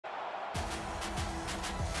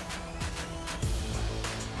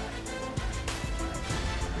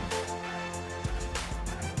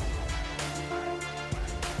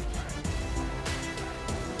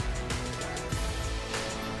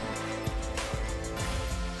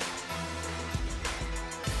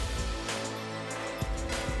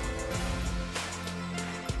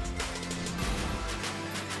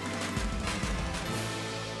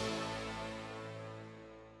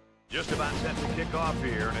just about set to kick off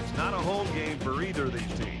here, and it's not a home game for either of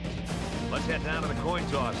these teams. Let's head down to the coin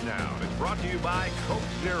toss now. And it's brought to you by Coke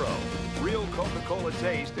Zero. Real Coca-Cola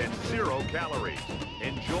taste and 0 calories.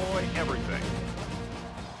 Enjoy everything.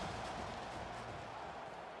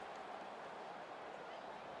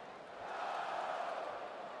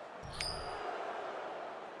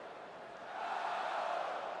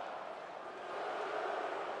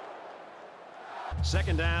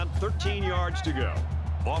 Second down, 13 yards to go.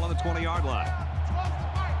 Ball on the 20-yard line.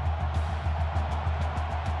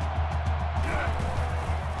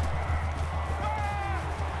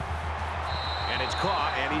 And it's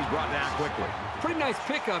caught, and he's brought down quickly. Pretty nice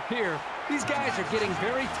pickup here. These guys are getting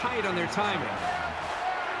very tight on their timing.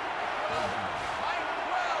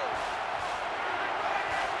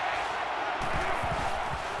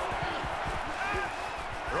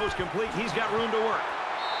 Throws complete. He's got room to work.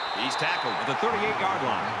 He's tackled at the 38-yard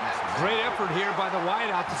line. Great effort here by the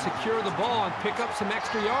wideout to secure the ball and pick up some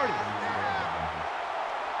extra yardage.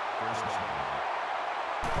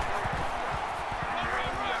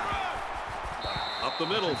 Up the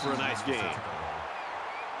middle for a nice gain. That'll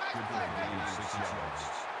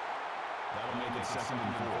make it 2nd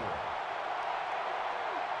and 4.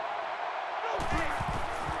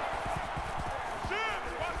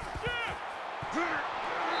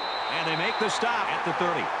 And they make the stop at the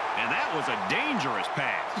 30. And that was a dangerous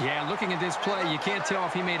pass. Yeah, looking at this play, you can't tell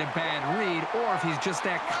if he made a bad read or if he's just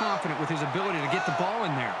that confident with his ability to get the ball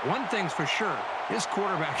in there. One thing's for sure, this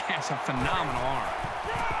quarterback has a phenomenal arm.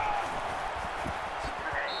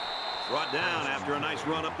 Brought down after a nice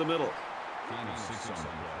run up the middle. Gain of 6 on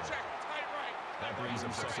the play. That brings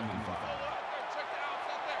him 2nd and 5.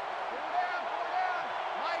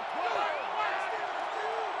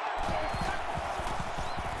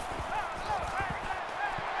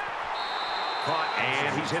 Caught,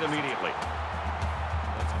 and he's hit immediately.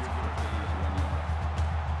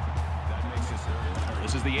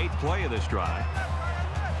 This is the 8th play of this drive.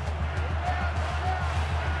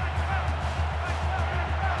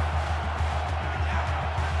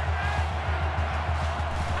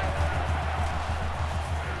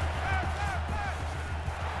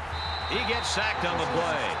 He gets sacked on the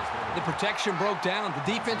play. The protection broke down.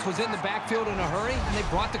 The defense was in the backfield in a hurry, and they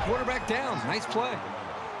brought the quarterback down. Nice play.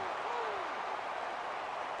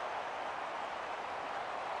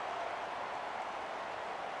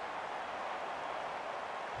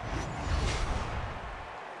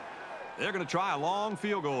 They're going to try a long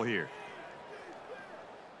field goal here.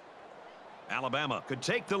 Alabama could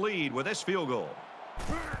take the lead with this field goal.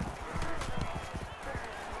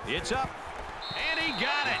 It's up, and he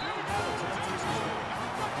got it.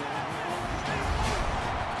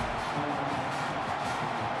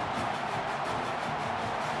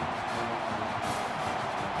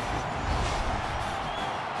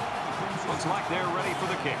 Looks like they're ready for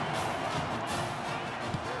the kick.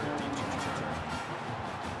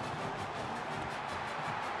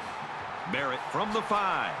 Barrett from the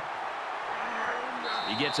 5.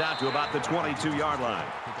 He gets out to about the 22-yard line.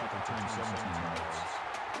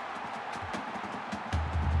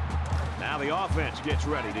 Now the offense gets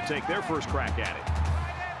ready to take their first crack at it.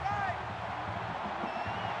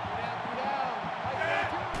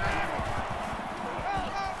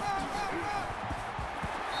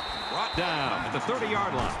 Brought down at the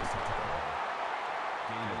 30-yard line.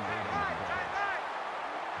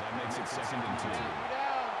 That makes it 2nd and 2.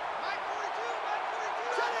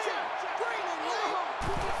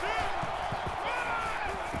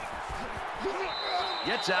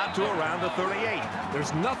 Gets out to around the 38.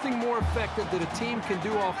 There's nothing more effective that a team can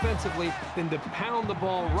do offensively than to pound the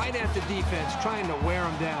ball right at the defense, trying to wear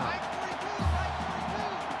them down.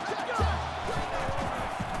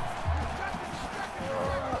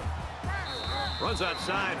 Runs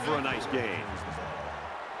outside for a nice gain.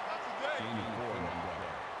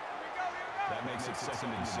 That makes it 2nd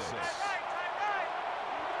and 6.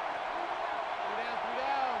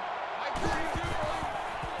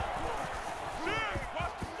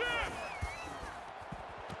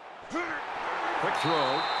 Quick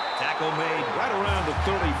throw. Tackle made right around the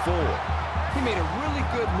 34. He made a really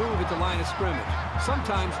good move at the line of scrimmage.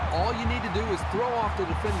 Sometimes all you need to do is throw off the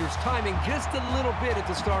defender's timing just a little bit at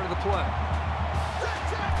the start of the play.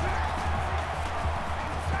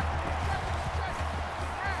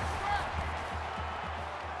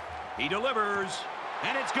 He delivers,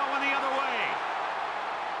 and it's going the other way.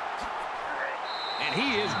 And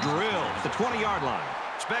he is drilled at the 20-yard line.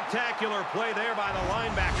 Spectacular play there by the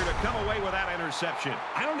linebacker to come away with that interception.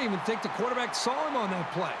 I don't even think the quarterback saw him on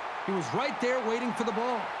that play. He was right there waiting for the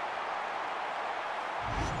ball.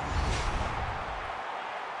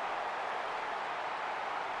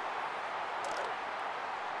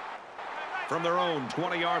 from their own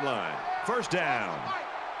 20-yard line. First down.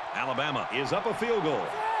 Alabama is up a field goal.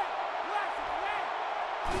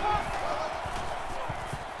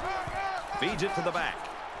 Feeds it to the back.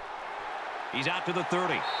 He's out to the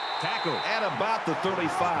 30. Tackle at about the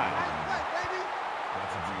 35.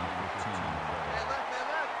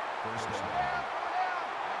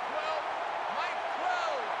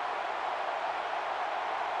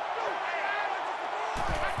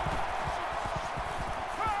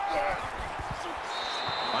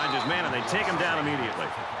 Finds his man, and they take him down immediately.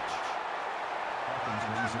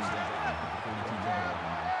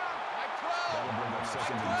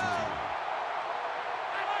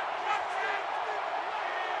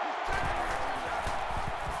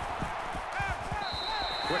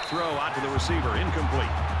 Quick throw out to the receiver, incomplete.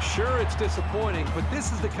 Sure, it's disappointing, but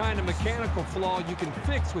this is the kind of mechanical flaw you can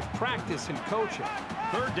fix with practice and coaching.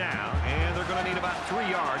 Third down, and they're going to need about 3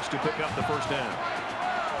 yards to pick up the first down.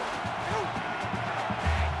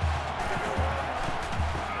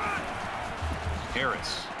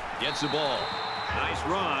 Harris gets the ball. Nice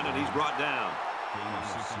run, and he's brought down. Gain of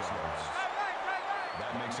 6 yards.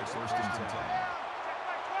 That makes it first and 10.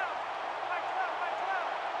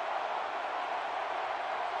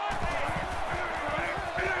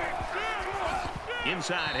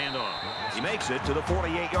 Inside handoff. He makes it to the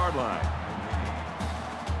 48-yard line.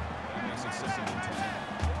 That makes it second and 10.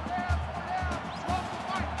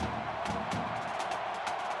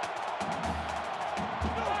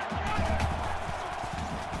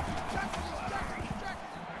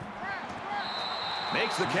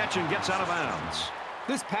 Makes the catch and gets out of bounds.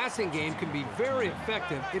 This passing game can be very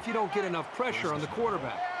effective if you don't get enough pressure on the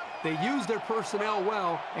quarterback. They use their personnel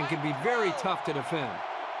well and can be very tough to defend.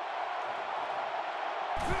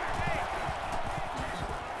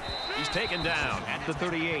 He's taken down at the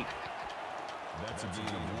 38. That's a gain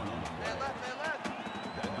of 1 on the play.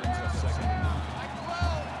 That brings us second and 9.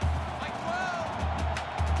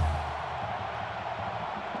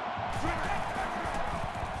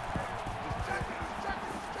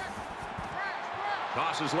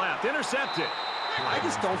 Tosses left, intercepted. I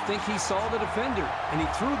just don't think he saw the defender, and he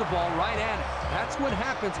threw the ball right at it. That's what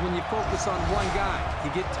happens when you focus on one guy.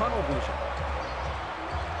 You get tunnel vision.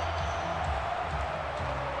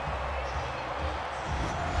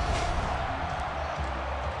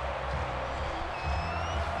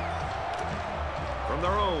 From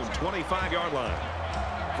their own 25-yard line.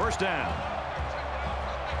 First down.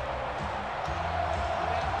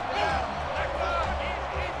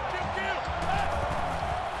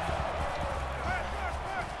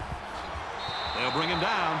 They'll bring him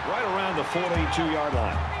down right around the 42-yard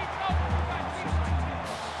line.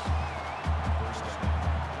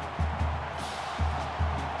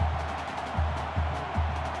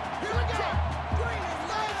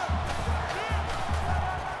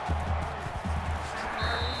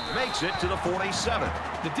 Makes it to the 47.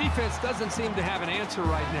 The defense doesn't seem to have an answer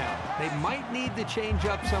right now. They might need to change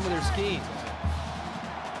up some of their schemes.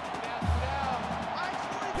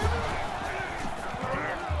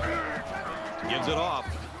 Gives it off.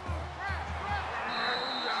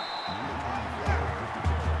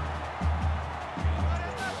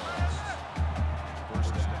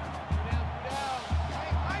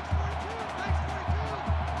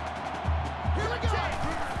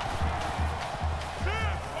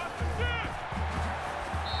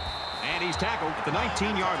 And he's tackled at the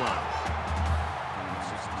 19-yard line.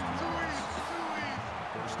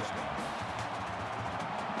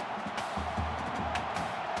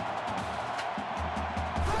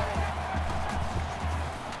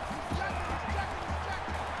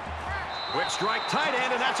 Quick strike, tight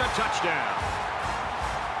end, and that's a touchdown.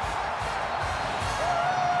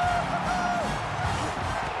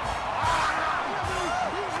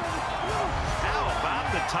 How about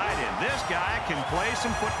the tight end? This guy can play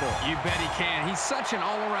some football. You bet he can. He's such an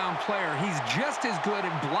all-around player. He's just as good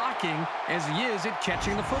at blocking as he is at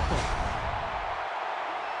catching the football.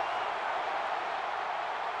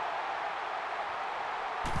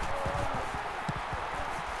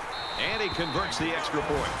 And he converts the extra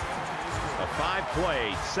point. A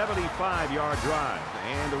 5-play, 75-yard drive.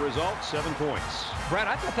 And the result, 7 points. Brad,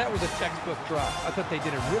 I thought that was a textbook drive. I thought they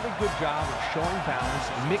did a really good job of showing balance,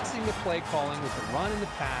 mixing the play calling with the run and the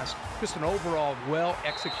pass. Just an overall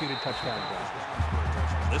well-executed touchdown drive.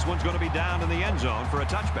 This one's going to be down in the end zone for a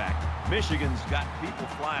touchback. Michigan's got people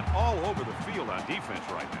flying all over the field on defense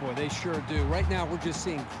right now. Boy, they sure do. Right now, we're just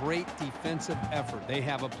seeing great defensive effort. They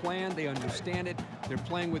have a plan. They understand it. They're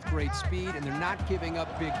playing with great speed, and they're not giving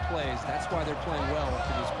up big plays. That's why they're playing well up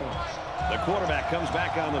to this point. The quarterback comes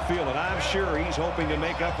back on the field, and I'm sure he's hoping to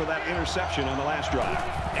make up for that interception on the last drive.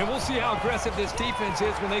 And we'll see how aggressive this defense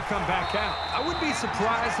is when they come back out. I would be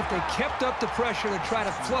surprised if they kept up the pressure to try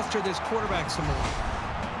to fluster this quarterback some more.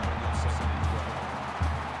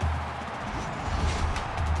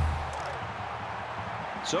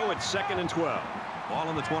 So it's 2nd and 12. Ball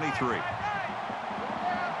on the 23.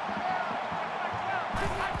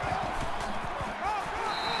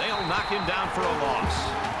 They'll knock him down for a loss.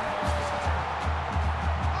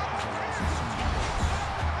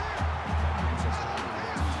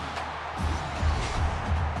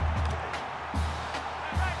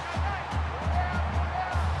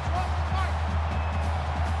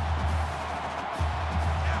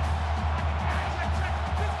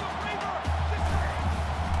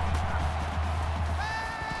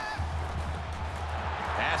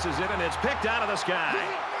 Passes it, and it's picked out of the sky.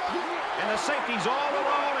 And the safety's all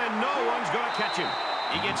alone, and no one's going to catch him.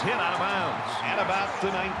 He gets hit out of bounds at about the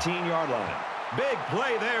 19-yard line. Big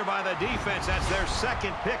play there by the defense. That's their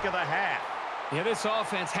 2nd pick of the half. Yeah, this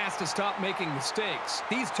offense has to stop making mistakes.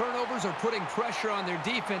 These turnovers are putting pressure on their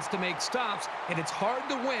defense to make stops, and it's hard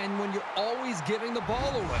to win when you're always giving the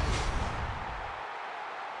ball away.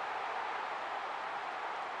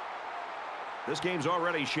 This game's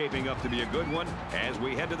already shaping up to be a good one as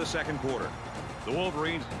we head to the 2nd quarter. The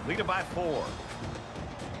Wolverines lead it by 4.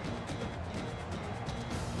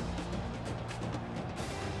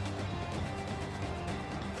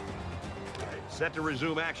 Set to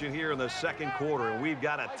resume action here in the 2nd quarter, and we've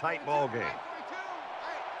got a tight ball game.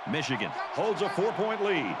 Michigan holds a 4-point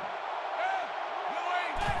lead.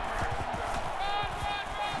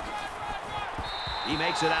 He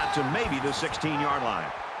makes it out to maybe the 16-yard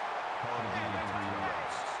line.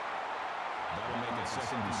 That'll make it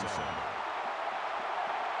 2nd and 7.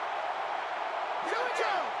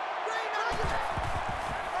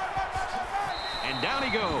 And down he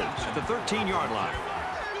goes at the 13-yard line.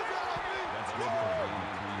 That's good for a gain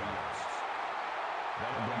of 3 yards.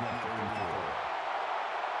 That'll bring up 3rd and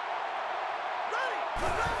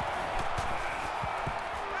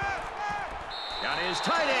 4. Got his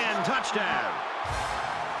tight end touchdown.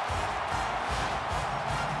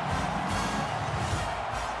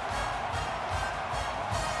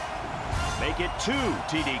 Make it 2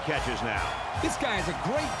 TD catches now. This guy is a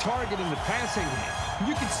great target in the passing game.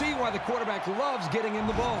 You can see why the quarterback loves getting him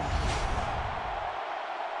the ball.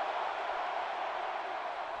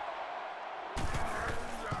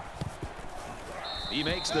 He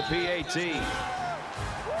makes the PAT.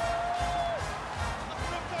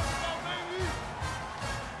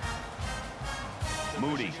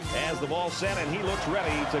 Moody has the ball set, and he looks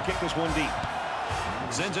ready to kick this one deep.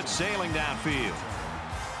 Sends it sailing downfield.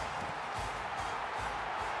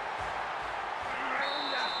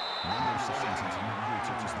 Number 17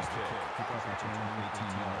 returns the kick. Kickoff return 18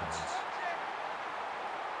 yards.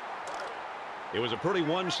 It was a pretty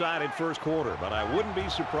one-sided first quarter, but I wouldn't be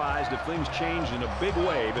surprised if things changed in a big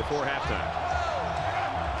way before halftime.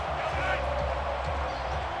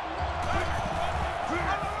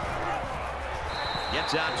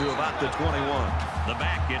 Gets out to about the 21. The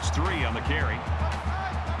back gets 3 on the carry.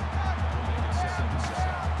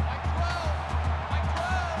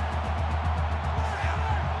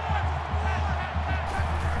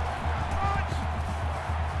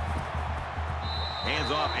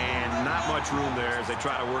 Hands off, and not much room there as they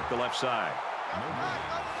try to work the left side. That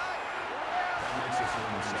makes it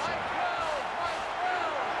 4th and 6.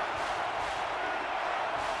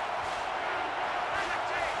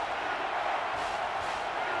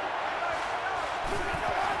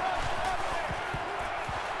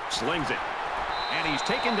 Slings it. And he's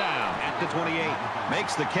taken down at the 28.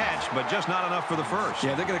 Makes the catch, but just not enough for the first.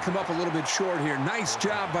 Yeah, they're going to come up a little bit short here. Nice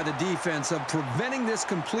job by the defense of preventing this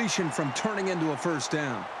completion from turning into a first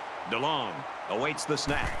down. DeLong awaits the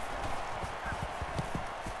snap.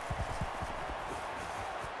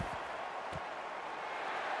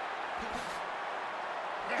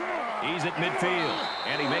 He's at midfield,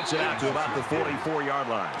 and he makes it out to about the 44-yard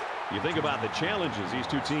line. You think about the challenges these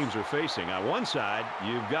two teams are facing. On one side,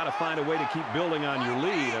 you've got to find a way to keep building on your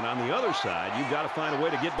lead, and on the other side, you've got to find a way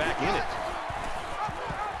to get back in it.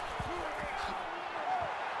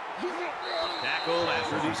 Tackle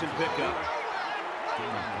after a decent pickup. Gain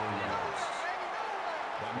of 4 yards.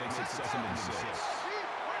 That makes it 2nd and 6.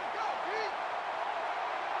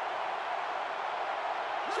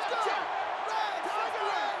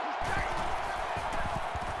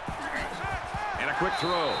 And a quick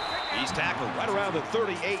throw. He's tackled right around the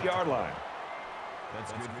 38-yard line.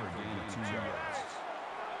 That's good for a gain of 2 yards.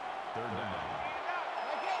 3rd down.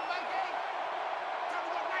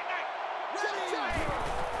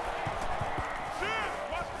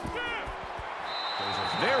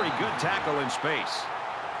 Very good tackle in space.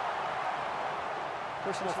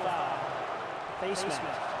 Personal foul. Face mask.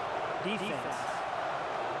 Defense.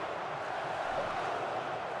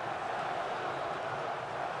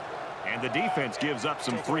 And the defense gives up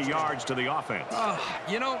some 3 yards to the offense.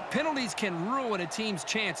 You know, penalties can ruin a team's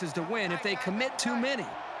chances to win if they commit too many.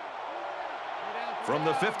 From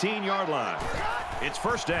the 15-yard line, it's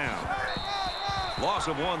first down. Loss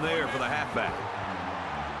of 1 there for the halfback.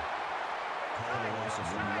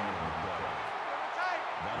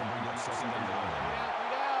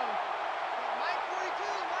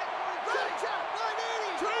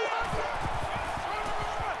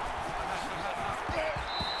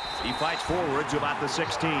 He fights forward to about the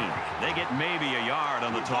 16. They get maybe a yard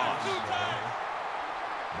on the toss.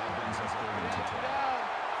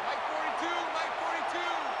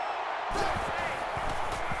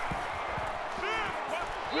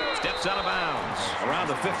 Steps out of bounds around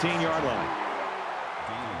the 15-yard line.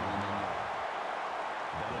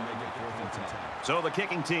 So the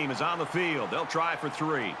kicking team is on the field. They'll try for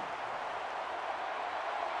 3.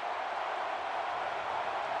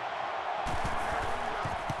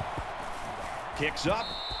 Kicks up,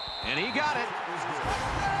 and he got it.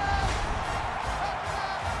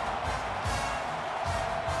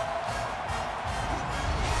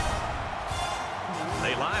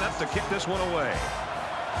 They line up to kick this one away.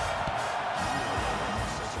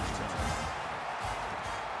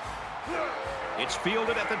 It's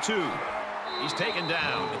fielded at the 2. He's taken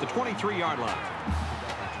down at the 23-yard line.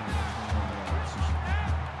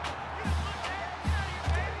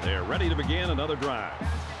 They're ready to begin another drive.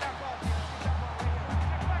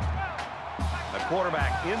 The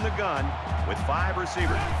quarterback in the gun with 5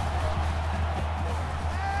 receivers.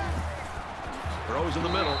 Throws in the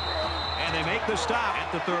middle, and they make the stop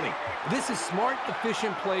at the 30. This is smart,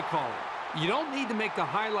 efficient play calling. You don't need to make the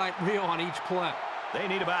highlight reel on each play. They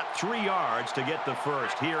need about 3 yards to get the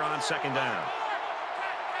first here on second down.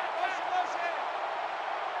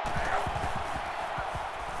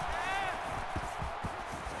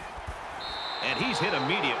 And he's hit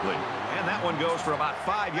immediately. And that one goes for about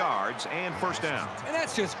 5 yards and first down. And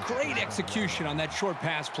that's just great execution on that short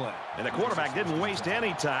pass play. And the quarterback didn't waste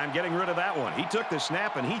any time getting rid of that one. He took the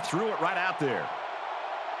snap and he threw it right out there.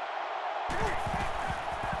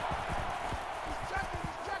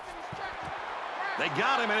 They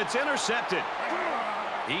got him, and it's intercepted.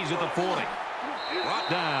 He's at the 40. Brought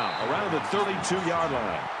down around the 32-yard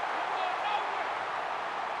line.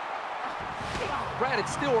 Brad,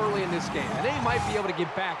 it's still early in this game, and they might be able to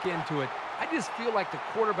get back into it. I just feel like the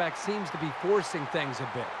quarterback seems to be forcing things a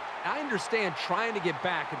bit. I understand trying to get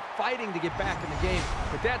back and fighting to get back in the game,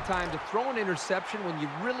 but that time to throw an interception when you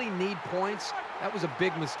really need points, that was a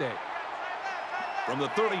big mistake. From the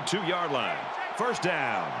 32-yard line, first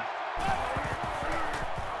down.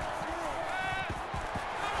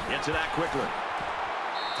 Gets it out quickly.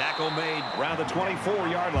 Tackle made around the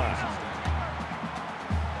 24-yard line.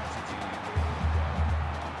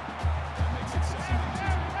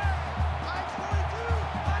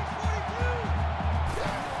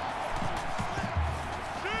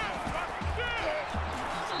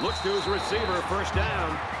 Looks to his receiver, first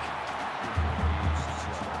down.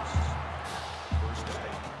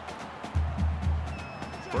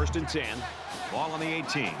 First and 10. Ball on the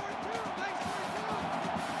 18.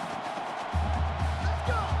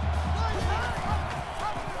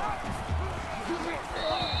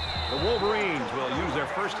 The Wolverines will use their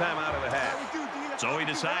first time out of the half. So he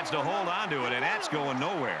decides to hold on to it, and that's going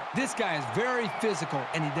nowhere. This guy is very physical,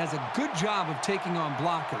 and he does a good job of taking on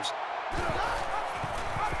blockers.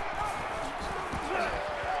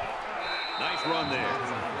 Nice run there.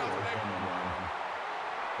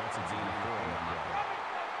 That's a gain of 4 on that drive.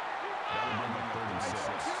 That'll bring up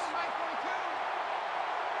 36.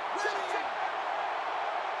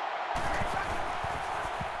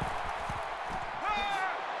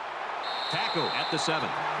 Tackle at the 7.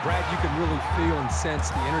 Brad, you can really feel and sense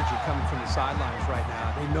the energy coming from the sidelines right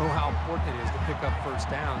now. They know how important it is to pick up first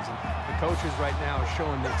downs, and the coaches right now are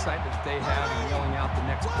showing the excitement that they have and yelling out the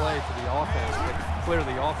next play for the offense. But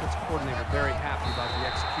clearly, the offensive coordinator very happy about the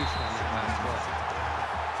execution on that last play.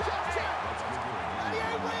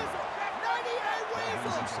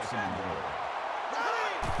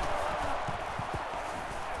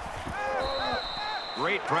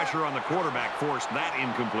 Great pressure on the quarterback forced that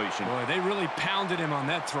incompletion. Boy, they really pounded him on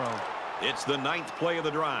that throw. It's the 9th play of the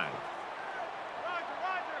drive.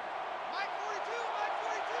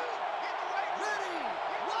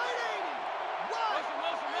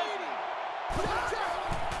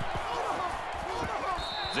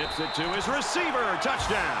 Zips it to his receiver.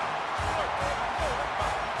 Touchdown.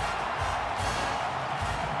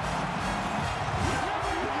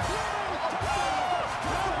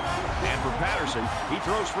 for Patterson. He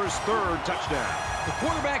throws for his third touchdown. The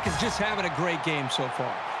quarterback is just having a great game so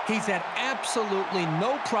far. He's had absolutely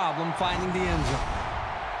no problem finding the end zone.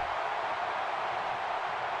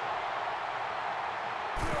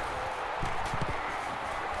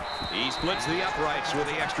 He splits the uprights with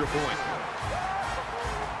the extra point.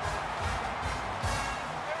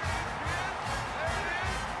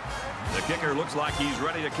 The kicker looks like he's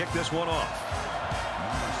ready to kick this one off.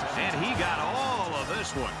 And he got all of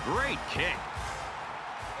this one. Great kick.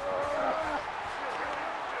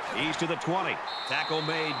 He's to the 20. Tackle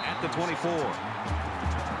made at the 24.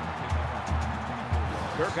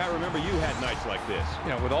 Kirk, I remember you had nights like this. You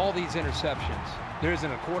know, with all these interceptions, there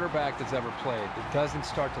isn't a quarterback that's ever played that doesn't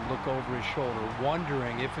start to look over his shoulder,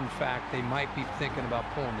 wondering if, in fact, they might be thinking about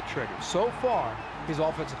pulling the trigger. So far, his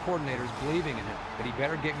offensive coordinator is believing in him, but he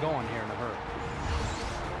better get going here in a hurry.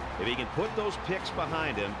 If he can put those picks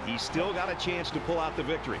behind him, he's still got a chance to pull out the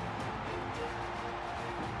victory.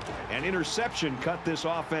 An interception cut this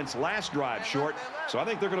offense last drive short, so I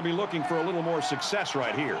think they're going to be looking for a little more success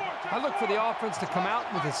right here. I look for the offense to come out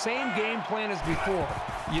with the same game plan as before.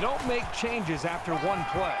 You don't make changes after one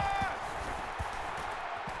play.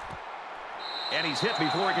 And he's hit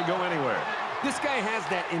before he can go anywhere. This guy has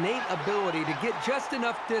that innate ability to get just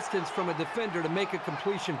enough distance from a defender to make a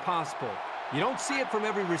completion possible. You don't see it from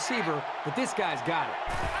every receiver, but this guy's got it.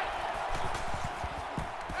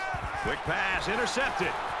 Quick pass,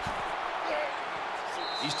 intercepted.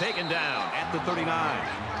 He's taken down at the 39.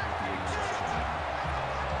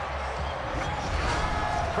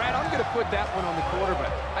 Brad, I'm going to put that one on the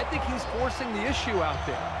quarterback. I think he's forcing the issue out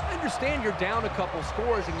there. I understand you're down a couple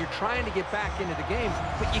scores and you're trying to get back into the game,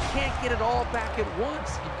 but you can't get it all back at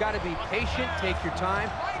once. You've got to be patient, take your time,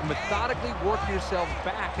 and methodically work yourselves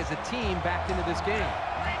back as a team back into this game.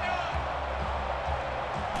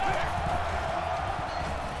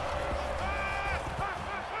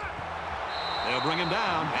 They'll bring him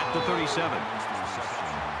down at the 37.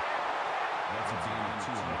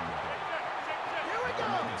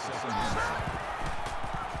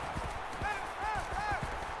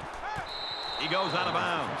 He goes out of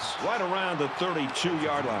bounds right around the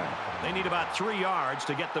 32-yard line. They need about 3 yards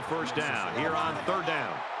to get the first down here on third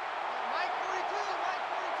down.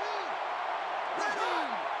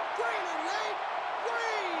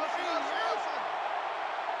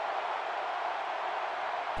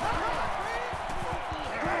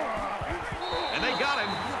 And they got him.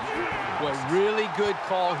 Well, really good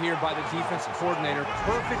call here by the defensive coordinator.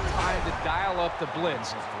 Perfect time to dial up the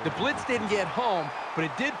blitz. The blitz didn't get home, but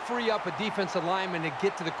it did free up a defensive lineman to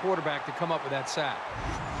get to the quarterback to come up with that sack.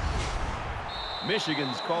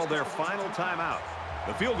 Michigan's called their final timeout.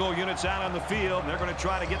 The field goal unit's out on the field, and they're going to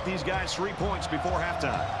try to get these guys 3 points before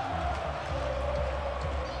halftime.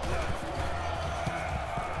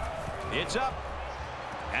 It's up,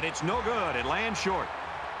 and it's no good. It lands short.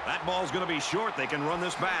 That ball's going to be short. They can run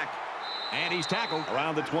this back. And he's tackled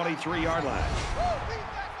around the 23-yard line.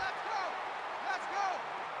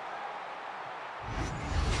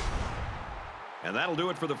 And that'll do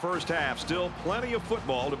it for the first half. Still plenty of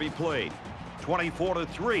football to be played.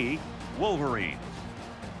 24-3, Wolverines.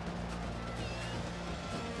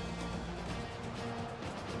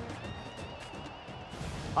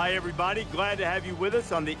 Hi, everybody. Glad to have you with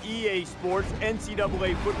us on the EA Sports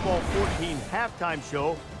NCAA Football 14 halftime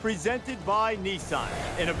show presented by Nissan.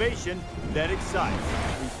 Innovation that excites.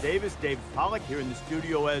 Bruce Davis, David Pollack here in the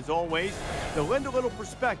studio as always to lend a little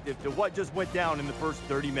perspective to what just went down in the first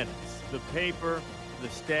 30 minutes. The paper, the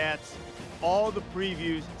stats, all the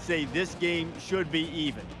previews say this game should be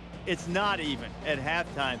even. It's not even at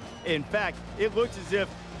halftime. In fact, it looks as if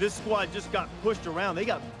this squad just got pushed around. They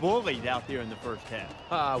got bullied out there in the first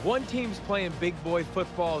half. One team's playing big boy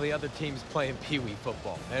football, the other team's playing pee-wee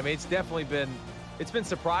football. I mean, it's definitely been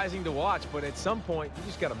surprising to watch, but at some point, you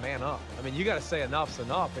just got to man up. I mean, you got to say enough's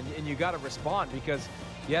enough, and you got to respond because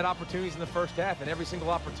you had opportunities in the first half, and every single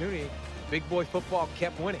opportunity, big boy football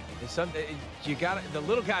kept winning. The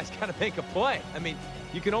little guys got to make a play. I mean,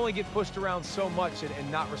 you can only get pushed around so much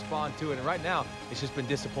and not respond to it. And right now, it's just been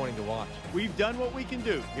disappointing to watch. We've done what we can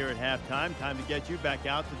do here at halftime. Time to get you back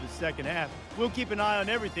out to the second half. We'll keep an eye on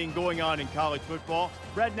everything going on in college football.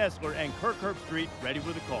 Brad Nessler and Kirk Herbstreit ready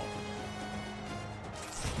with a call.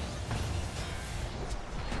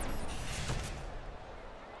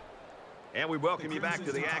 And we welcome you back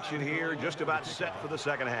to the action here. Just about set for the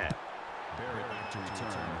second half. Barrett to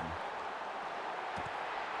return.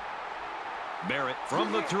 Barrett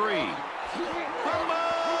from the 3.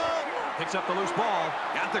 Picks up the loose ball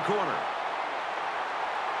at the corner.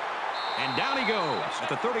 And down he goes at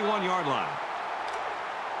the 31-yard line.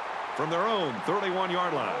 from their own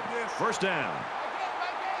 31-yard line. First down.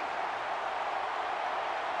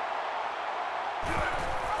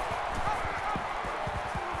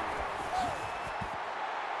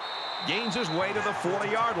 Gains his way to the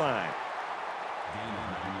 40-yard line.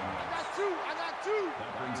 I got two.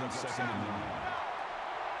 That brings up second and 9.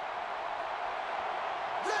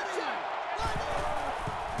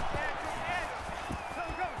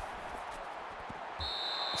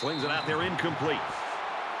 Slings it out there, incomplete.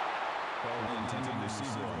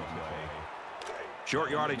 Short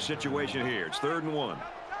yardage situation here. It's 3rd and 1.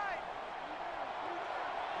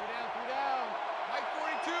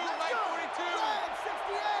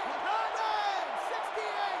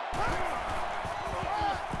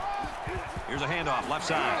 Here's a handoff, left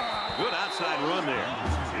side. Good outside run there.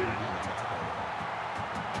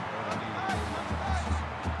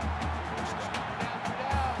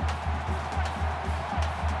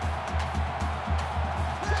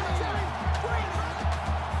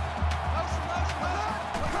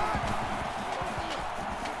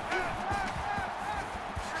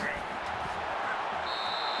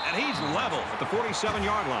 And he's level at the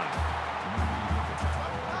 47-yard line.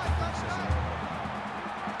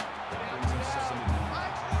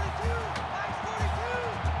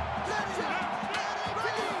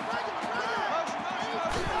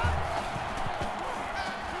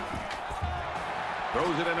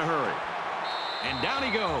 Throws it in a hurry. And down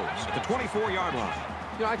he goes at the 24-yard line.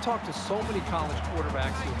 You know, I talked to so many college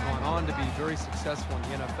quarterbacks who have gone on to be very successful in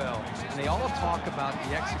the NFL, and they all talk about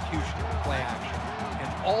the execution of play action. And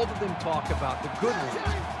all of them talk about the good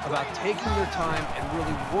ones, about taking their time and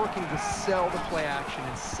really working to sell the play action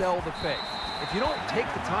and sell the fake. If you don't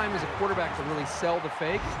take the time as a quarterback to really sell the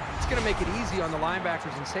fake, it's going to make it easy on the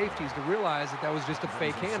linebackers and safeties to realize that that was just a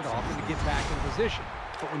fake handoff and to get back in position.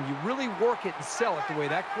 But when you really work it and sell it the way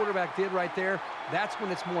that quarterback did right there, that's when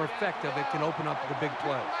it's more effective. It can open up the big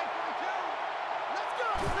play.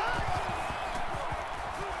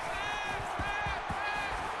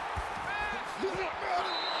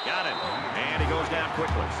 Got it. And he goes down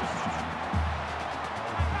quickly.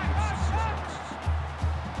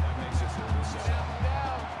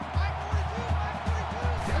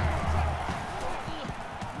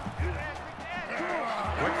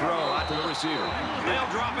 Quick throw out to the receiver. They'll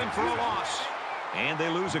drop in for a loss. And they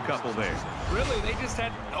lose a couple there. Really, they just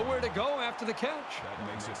had nowhere to go after the catch. That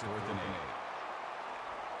makes it 4th and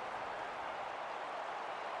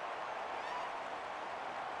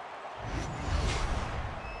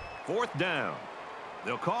 8. 4th down.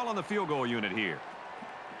 They'll call on the field goal unit here.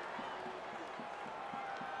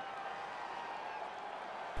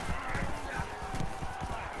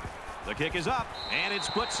 The kick is up, and it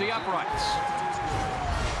splits the uprights.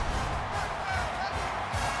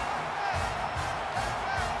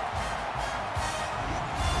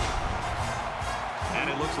 And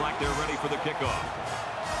it looks like they're ready for the kickoff.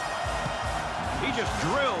 He just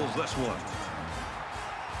drills this one.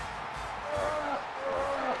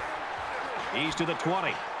 He's to the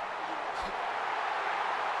 20.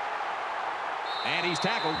 And he's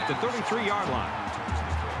tackled at the 33-yard line.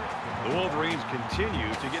 The Wolverines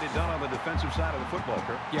continue to get it done on the defensive side of the football,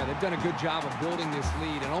 Kirk. Yeah, they've done a good job of building this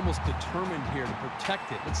lead and almost determined here to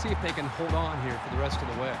protect it. Let's see if they can hold on here for the rest of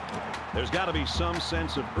the way. There's got to be some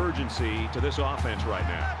sense of urgency to this offense right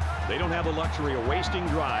now. They don't have the luxury of wasting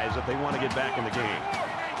drives if they want to get back in the game.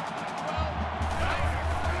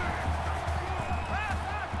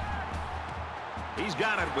 He's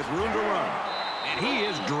got it with room to run. And he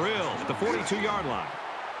is drilled at the 42-yard line.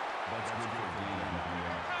 That's good for a gain of 9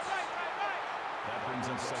 yards. That brings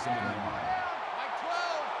up 2nd and 9.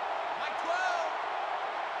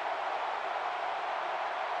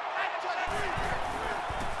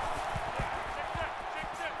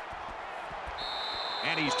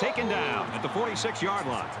 And he's taken down at the 46-yard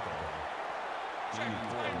line.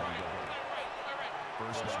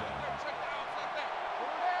 First down.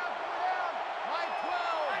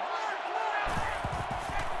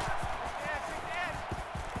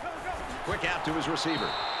 Quick out to his receiver.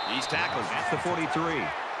 He's tackled at the 43. That's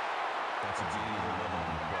a gain of 11 on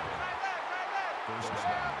the play. First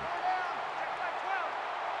down.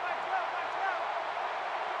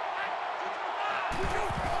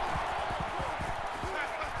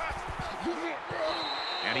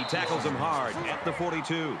 And he tackles him hard at the 42.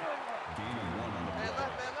 Gain of 1 on the play.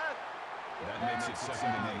 That makes it 2nd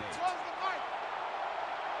and 8.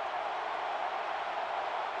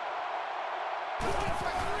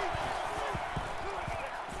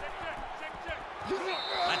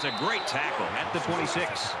 That's a great tackle at the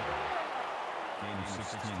 26. Gain of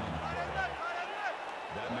 16 on the play.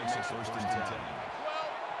 That makes it 1st and 10.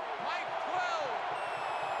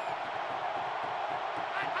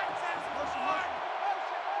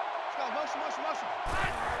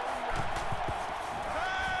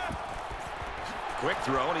 Quick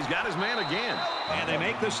throw, and he's got his man again. And they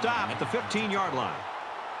make the stop at the 15-yard line.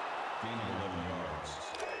 Gain of 11 yards.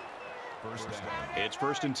 First down. It's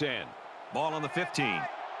 1st and 10. Ball on the 15.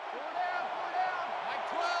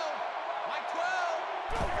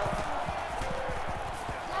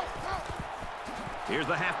 Here's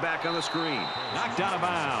the halfback on the screen. Knocked out of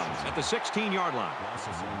bounds at the 16-yard line. Loss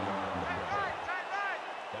of 1 yard on the play.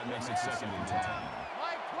 That makes it 2nd and 10.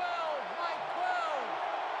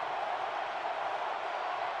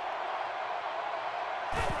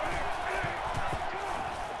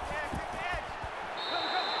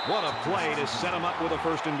 What a play to set him up with a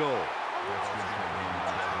 1st and goal.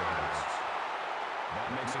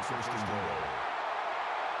 That makes it 1st and goal.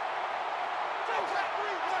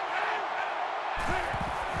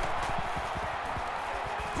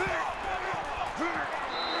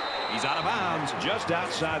 He's out of bounds just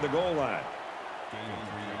outside the goal line. Gain of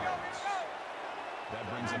 3 yards. That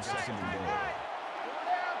brings him 2nd and goal.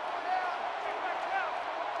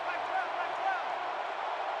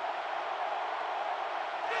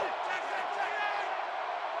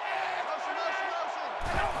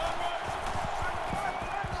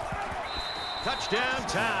 Touchdown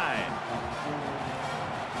time.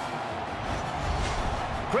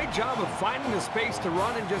 Great job of finding the space to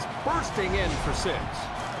run and just bursting in for 6.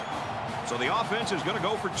 So the offense is going to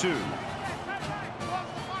go for 2.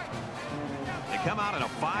 They come out in a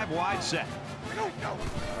 5-wide set.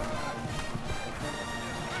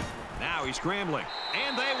 Now he's scrambling,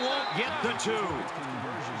 and they won't get the 2.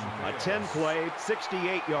 A 10-play,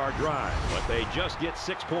 68-yard drive, but they just get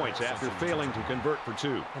 6 points after failing to convert for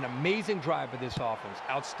 2. An amazing drive by this offense.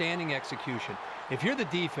 Outstanding execution. If you're the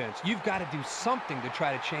defense, you've got to do something to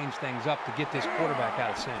try to change things up to get this quarterback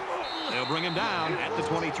out of sync. They'll bring him down at the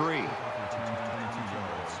 23.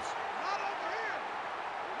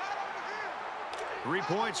 3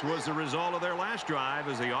 points was the result of their last drive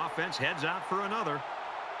as the offense heads out for another.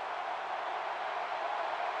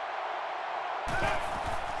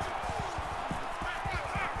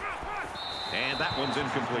 And that one's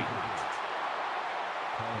incomplete.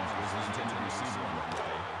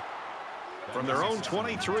 From their own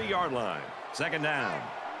 23-yard line. 2nd down.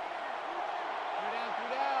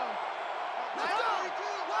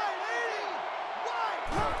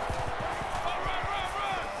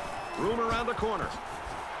 Room around the corner.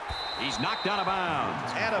 He's knocked out of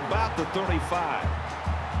bounds at about the 35.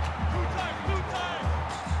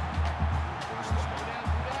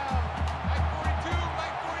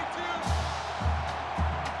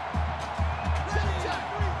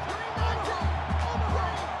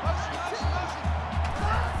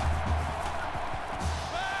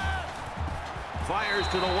 Fires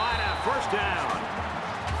to the wideout. 1st down.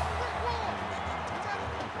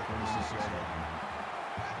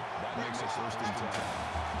 That makes it 1st and 10.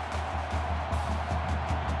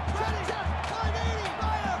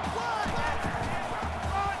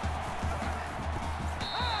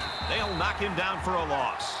 They'll knock him down for a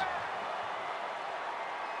loss.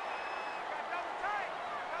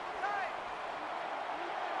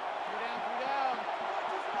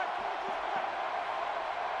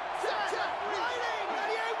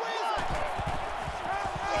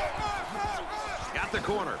 Got the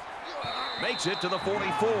corner. Makes it to the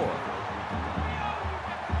 44.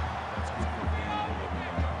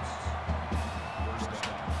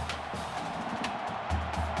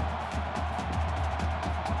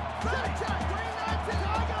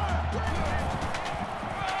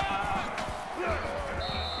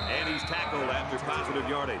 And he's tackled after positive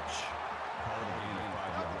yardage.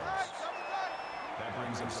 That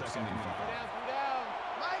brings him 2nd and 5.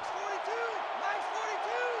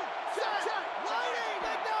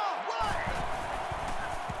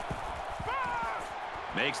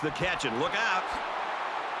 Makes the catch, and look out.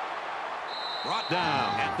 Brought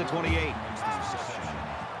down at the 28.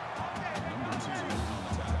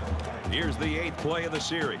 Here's the 8th play of the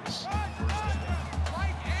series.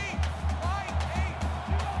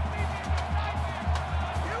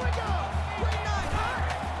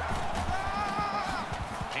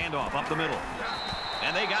 Handoff up the middle.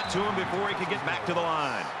 And they got to him before he could get back to the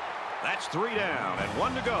line. That's 3 down and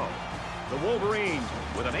 1 to go. The Wolverines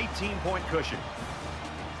with an 18-point cushion.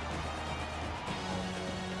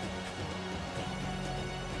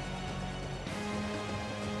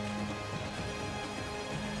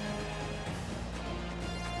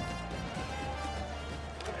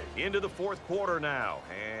 Into the 4th quarter now,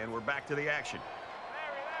 and we're back to the action.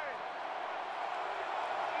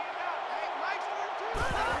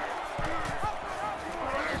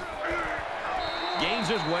 Gains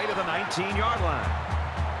his way to the 19-yard line.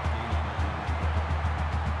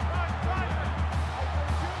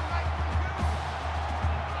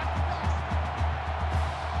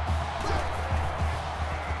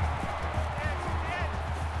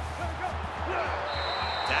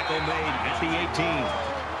 Tackle made at the 18.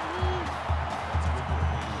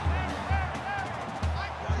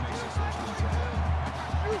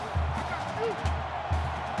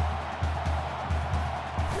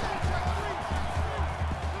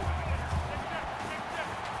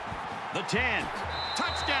 The 10.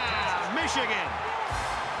 Touchdown, Michigan.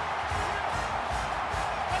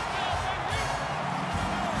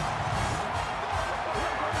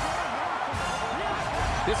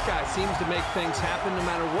 This guy seems to make things happen no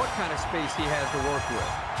matter what kind of space he has to work with.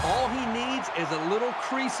 All he needs is a little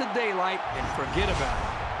crease of daylight and forget about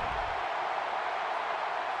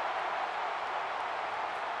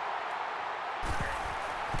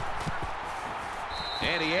it.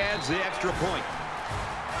 And he adds the extra point.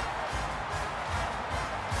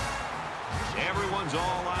 Everyone's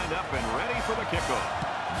all lined up and ready for the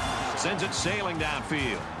kickoff. Sends it sailing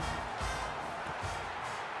downfield.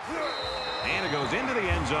 And it goes into the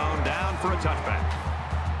end zone, down for a touchback.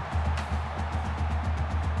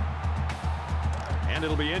 And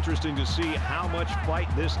it'll be interesting to see how much fight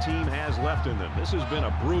this team has left in them. This has been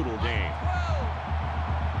a brutal game.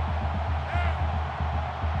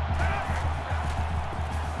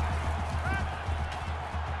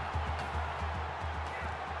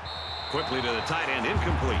 Quickly to the tight end,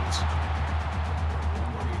 incomplete.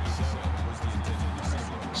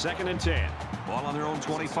 2nd and 10. Ball on their own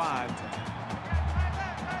 25.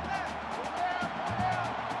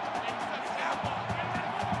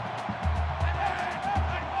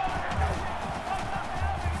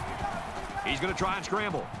 He's going to try and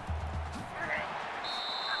scramble.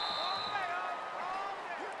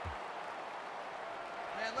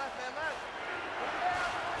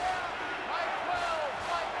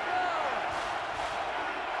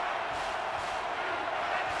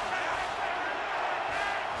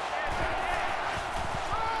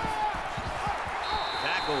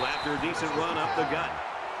 After a decent run up the gut.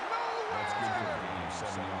 That's good for a gain of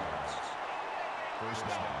 7 yards. First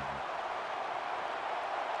down.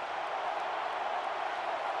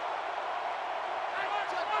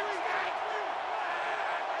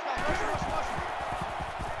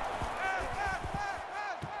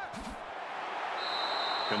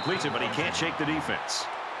 Completes it, but he can't shake the defense.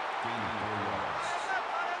 Gain of 4 yards.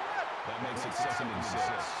 That makes it 2nd and 6.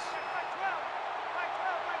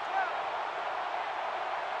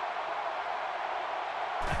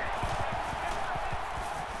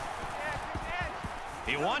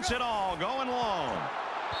 He wants it all, going long.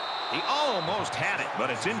 He almost had it, but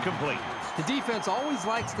it's incomplete. The defense always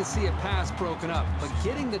likes to see a pass broken up, but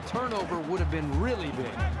getting the turnover would have been really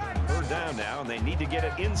big. 3rd down now, and they need to get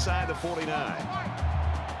it inside the 49.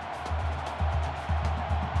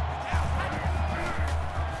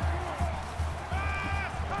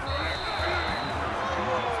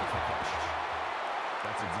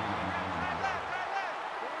 That's a gain of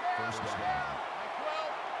 9. First down.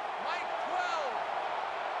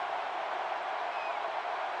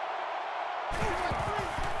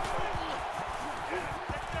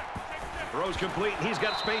 Throw's complete. He's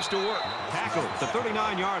got space to work. Tackle at the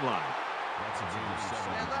 39-yard line. That's a gain of 7.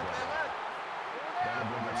 That'll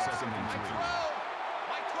bring up 2nd and 3.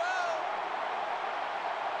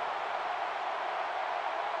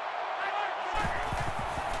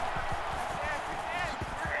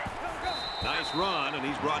 Nice run, and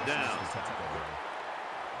he's brought down.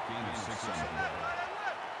 Gain of 6 on the play.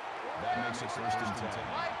 That makes it 1st and 10.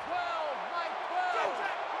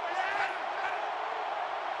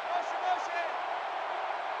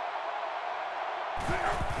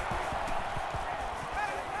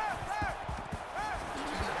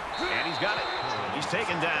 And he's got it. He's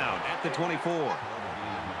taken down at the 24. That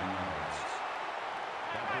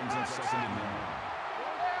brings us 2nd and 9.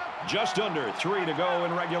 Just under 3 to go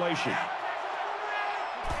in regulation.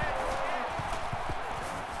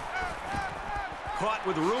 Caught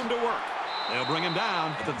with room to work. They'll bring him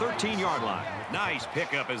down at the 13-yard line. Nice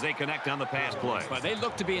pickup as they connect on the pass play. But they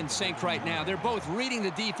look to be in sync right now. They're both reading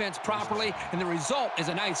the defense properly, and the result is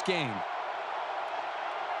a nice game.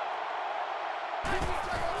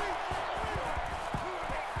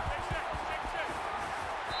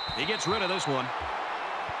 He gets rid of this one.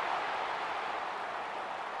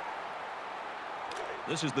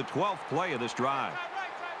 This is the 12th play of this drive.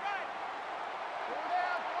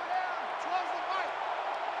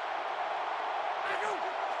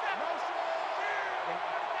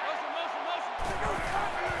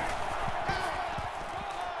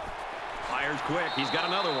 Fires quick. He's got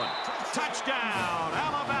another one. Touchdown,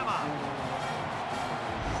 Alabama.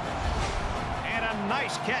 And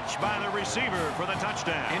nice catch by the receiver for the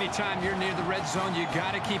touchdown. Anytime you're near the red zone, you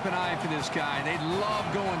got to keep an eye for this guy. They love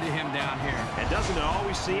going to him down here. And doesn't it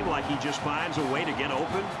always seem like he just finds a way to get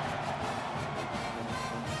open?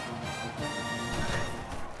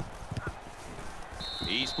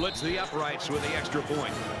 He splits the uprights with the extra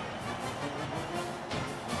point.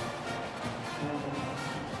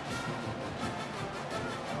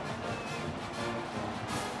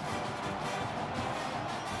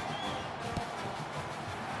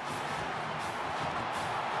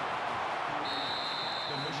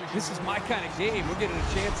 This is my kind of game. We're getting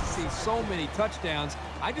a chance to see so many touchdowns.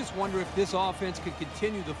 I just wonder if this offense could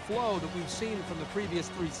continue the flow that we've seen from the previous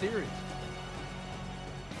 3 series.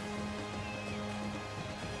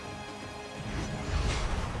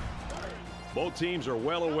 Both teams are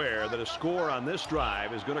well aware that a score on this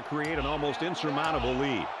drive is going to create an almost insurmountable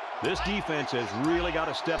lead. This defense has really got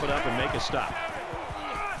to step it up and make a stop.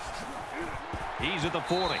 He's at the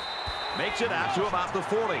 40. Makes it out to about the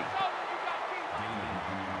 40.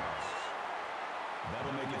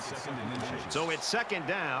 So it's second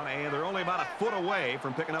down, and they're only about a foot away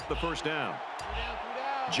from picking up the first down.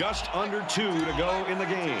 Just under 2 to go in the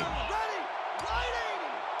game.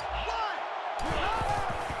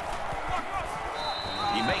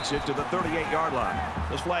 He makes it to the 38-yard line.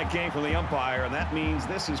 This flag came from the umpire, and that means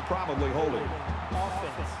this is probably holding.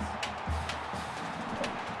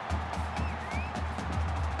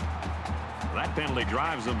 That penalty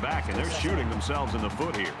drives them back, and they're shooting themselves in the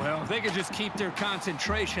foot here. Well, if they could just keep their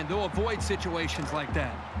concentration, they'll avoid situations like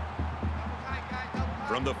that.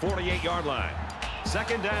 From the 48-yard line,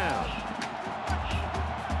 second down.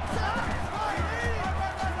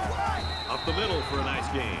 Up the middle for a nice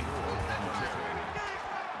gain.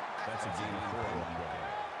 That's a gain of 4 on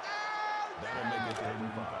that. That'll make it 3rd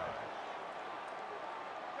and 5.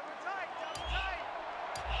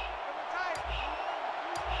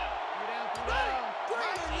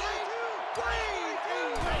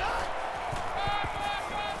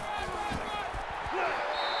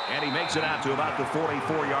 And he makes it out to about the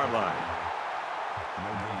 44-yard line.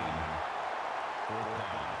 No gain. 4th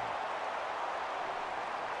down.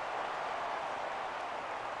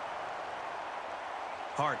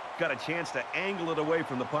 Hart got a chance to angle it away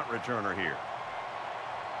from the punt returner here.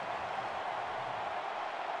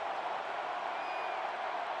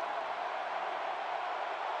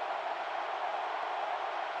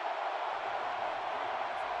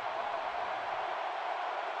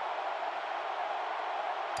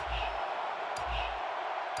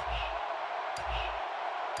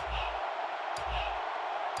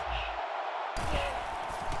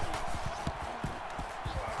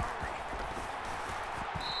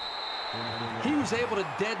 He was able to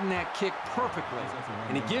deaden that kick perfectly,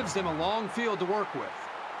 and he gives them a long field to work with.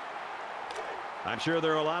 I'm sure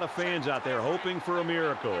there are a lot of fans out there hoping for a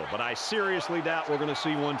miracle, but I seriously doubt we're going to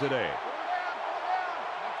see one today.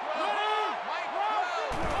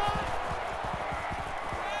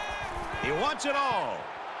 He wants it all.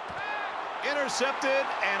 Intercepted,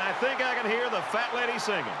 and I think I can hear the fat lady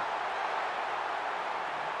singing.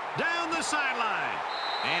 Down the sideline.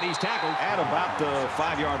 And he's tackled at about the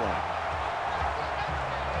 5-yard line.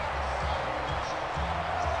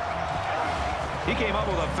 He came up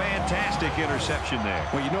with a fantastic interception there.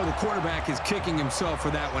 Well, you know the quarterback is kicking himself for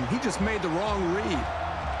that one. He just made the wrong read.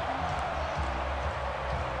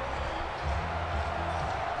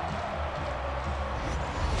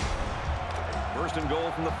 First and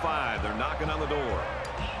goal from the 5. They're knocking on the door.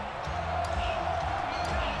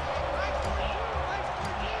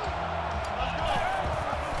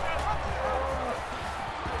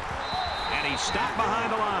 And he stopped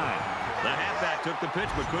behind the line. The halfback took the pitch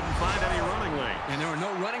but couldn't find any running lanes. And there were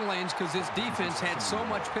no running lanes because this defense had so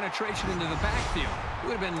much penetration into the backfield. He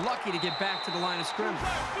would have been lucky to get back to the line of scrimmage.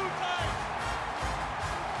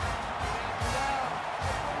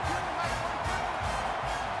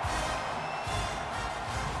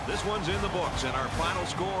 This one's in the books, and our final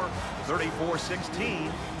score,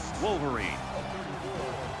 34-16, Wolverine.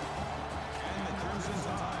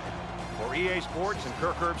 For EA Sports and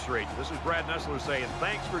Kirk Herbstreit, this is Brad Nessler saying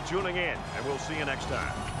thanks for tuning in, and we'll see you next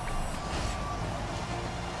time.